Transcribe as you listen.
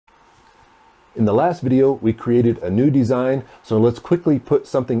In the last video, we created a new design, so let's quickly put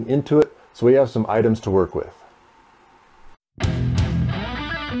something into it so we have some items to work with.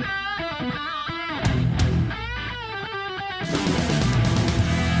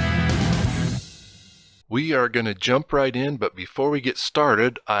 We are going to jump right in, but before we get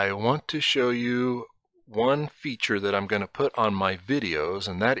started, I want to show you one feature that I'm going to put on my videos,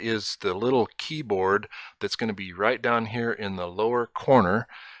 and that is the little keyboard that's going to be right down here in the lower corner.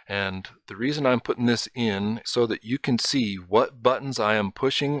 And the reason I'm putting this in so that you can see what buttons I am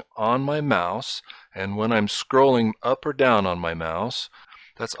pushing on my mouse, and when I'm scrolling up or down on my mouse,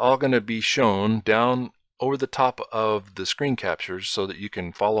 that's all going to be shown down over the top of the screen captures so that you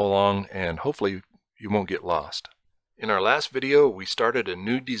can follow along and hopefully you won't get lost. In our last video, we started a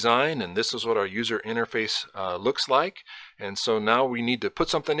new design, and this is what our user interface looks like. And so now we need to put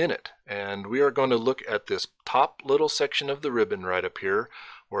something in it. And we are going to look at this top little section of the ribbon right up here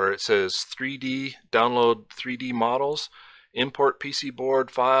where it says 3D, download 3D models, import PC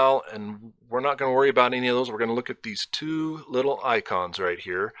board file, and we're not going to worry about any of those. We're going to look at these two little icons right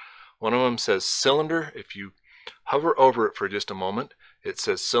here. One of them says cylinder. If you hover over it for just a moment, it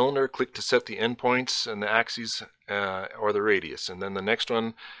says cylinder. Click to set the endpoints and the axes or the radius. And then the next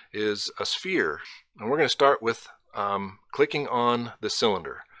one is a sphere. And we're going to start with clicking on the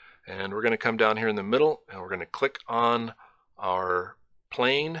cylinder. And we're going to come down here in the middle and we're going to click on our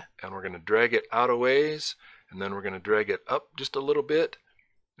plane and we're going to drag it out a ways. And then we're going to drag it up just a little bit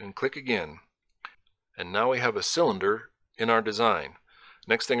and click again. And now we have a cylinder in our design.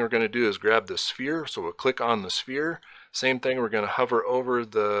 Next thing we're going to do is grab the sphere. So we'll click on the sphere. Same thing, we're going to hover over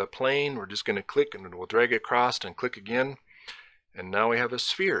the plane. We're just going to click and we'll drag it across and click again. And now we have a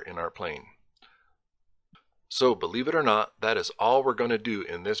sphere in our plane. So believe it or not, that is all we're going to do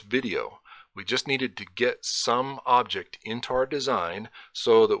in this video. We just needed to get some object into our design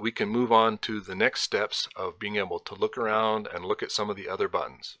so that we can move on to the next steps of being able to look around and look at some of the other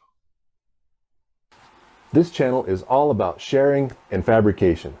buttons. This channel is all about sharing and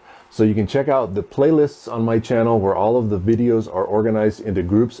fabrication. So you can check out the playlists on my channel where all of the videos are organized into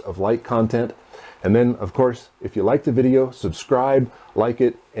groups of like content. And then, of course, if you like the video, subscribe, like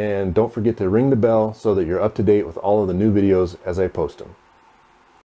it, and don't forget to ring the bell so that you're up to date with all of the new videos as I post them.